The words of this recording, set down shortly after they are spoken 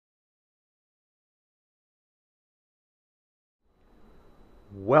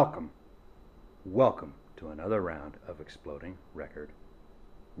Welcome, welcome to another round of Exploding Record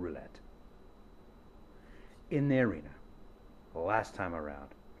Roulette. In the arena, last time around,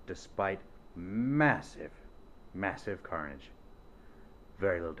 despite massive carnage,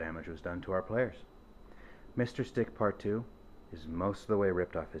 very little damage was done to our players. Mr. Stick Part 2 is most of the way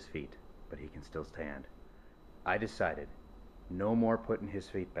ripped off his feet, but he can still stand. I decided no more putting his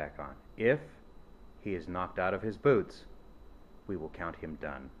feet back on. If he is knocked out of his boots, we will count him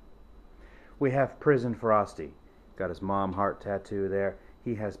done. We have Prison Frosty. Got his mom heart tattoo there.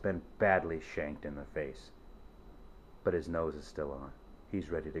 He has been badly shanked in the face, but his nose is still on. He's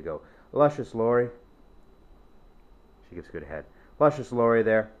ready to go. Luscious Lori. She gives a good head. Luscious Lori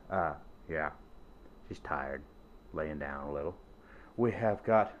there. Yeah. She's tired. Laying down a little. We have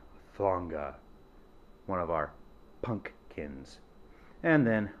got Thonga, one of our pumpkins. And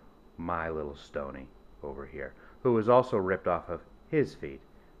then my little Stony over here, who was also ripped off of his feet,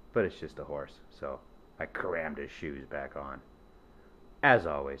 but it's just a horse, so I crammed his shoes back on. As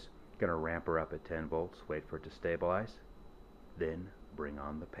always, gonna ramp her up at 10 volts, wait for it to stabilize, then bring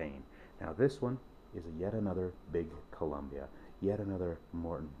on the pain. Now this one is yet another big Columbia, yet another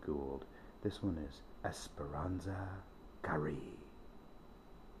Morton Gould. This one is Esperanza Carré.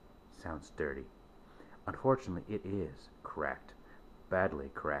 Sounds dirty. Unfortunately, it is cracked.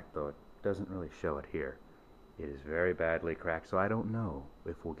 Badly cracked, though it doesn't really show it here. It is very badly cracked, so I don't know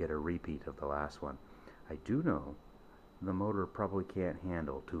if we'll get a repeat of the last one. I do know the motor probably can't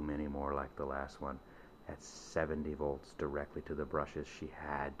handle too many more like the last one. At 70 volts directly to the brushes, she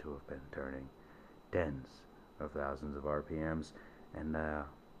had to have been turning tens of thousands of RPMs, and the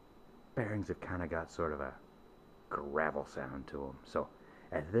bearings have kind of got sort of a gravel sound to them. So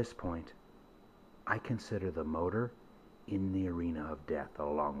at this point, I consider the motor in the arena of death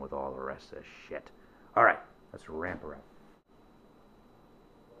along with all the rest of the shit. All right, let's ramp her up.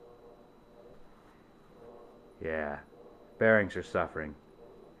 Yeah, bearings are suffering.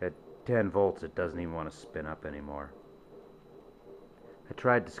 At 10 volts, it doesn't even want to spin up anymore. I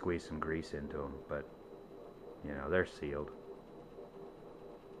tried to squeeze some grease into them, but, you know, they're sealed.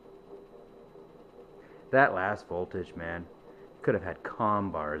 That last voltage, man, could have had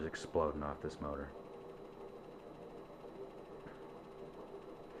comm bars exploding off this motor.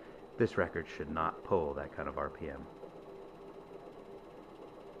 This record should not pull that kind of RPM.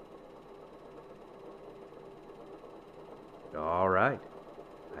 All right.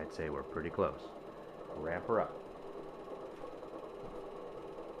 I'd say we're pretty close. Ramp her up.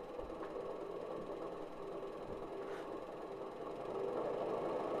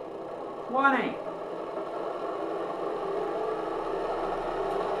 $20.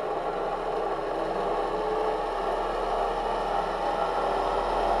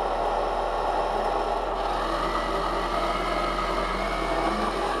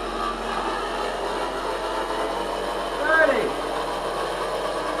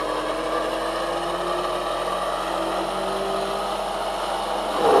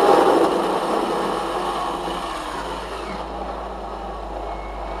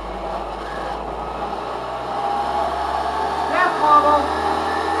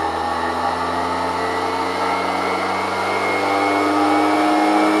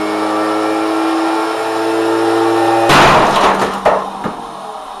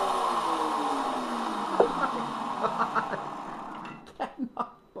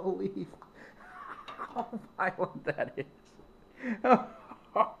 Believe how violent that is. The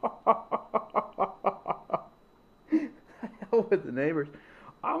hell with the neighbors.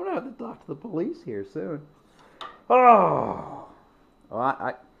 I'm gonna have to talk to the police here soon. Oh,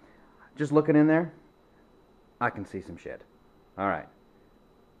 I just looking in there, I can see some shit. All right,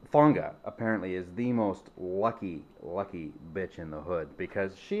 Thonga apparently is the most lucky bitch in the hood,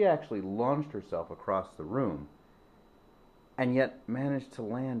 because she actually launched herself across the room and yet managed to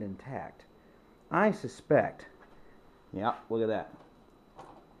land intact. I suspect, yeah, look at that.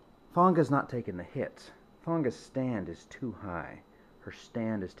 Thonga's not taking the hits. Thonga's stand is too high. Her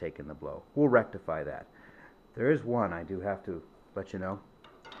stand is taking the blow. We'll rectify that. There is one I do have to let you know.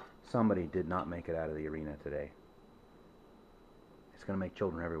 Somebody did not make it out of the arena today. It's going to make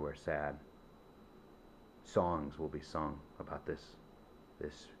children everywhere sad. Songs will be sung about this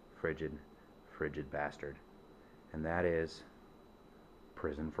frigid bastard. And that is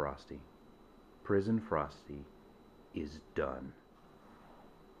Prison Frosty. Prison Frosty is done.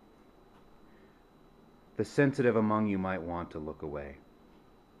 The sensitive among you might want to look away,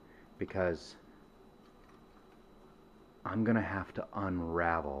 because I'm going to have to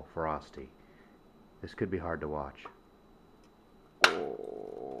unravel Frosty. This could be hard to watch.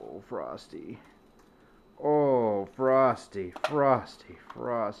 Oh, Frosty. Oh, Frosty, Frosty,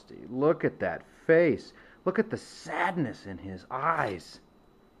 Frosty. Look at that face. Look at the sadness in his eyes.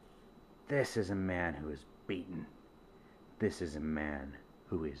 This is a man who is beaten. This is a man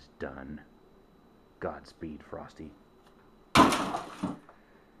who is done. Godspeed, Frosty.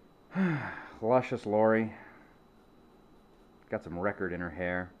 Luscious Lori. Got some record in her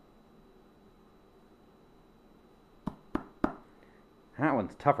hair. That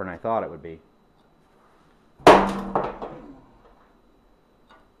one's tougher than I thought it would be.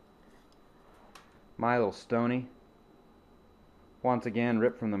 My Little Stony. Once again,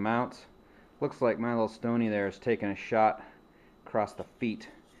 ripped from the mounts. Looks like My Little Stony there is taking a shot across the feet.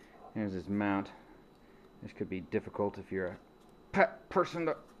 Here's his mount. This could be difficult if you're a pet person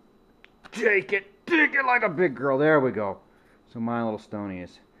to take it like a big girl. There we go. So My Little Stony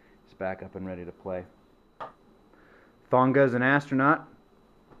is back up and ready to play. Thonga's an astronaut.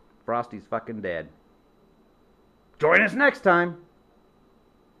 Frosty's fucking dead. Join us next time.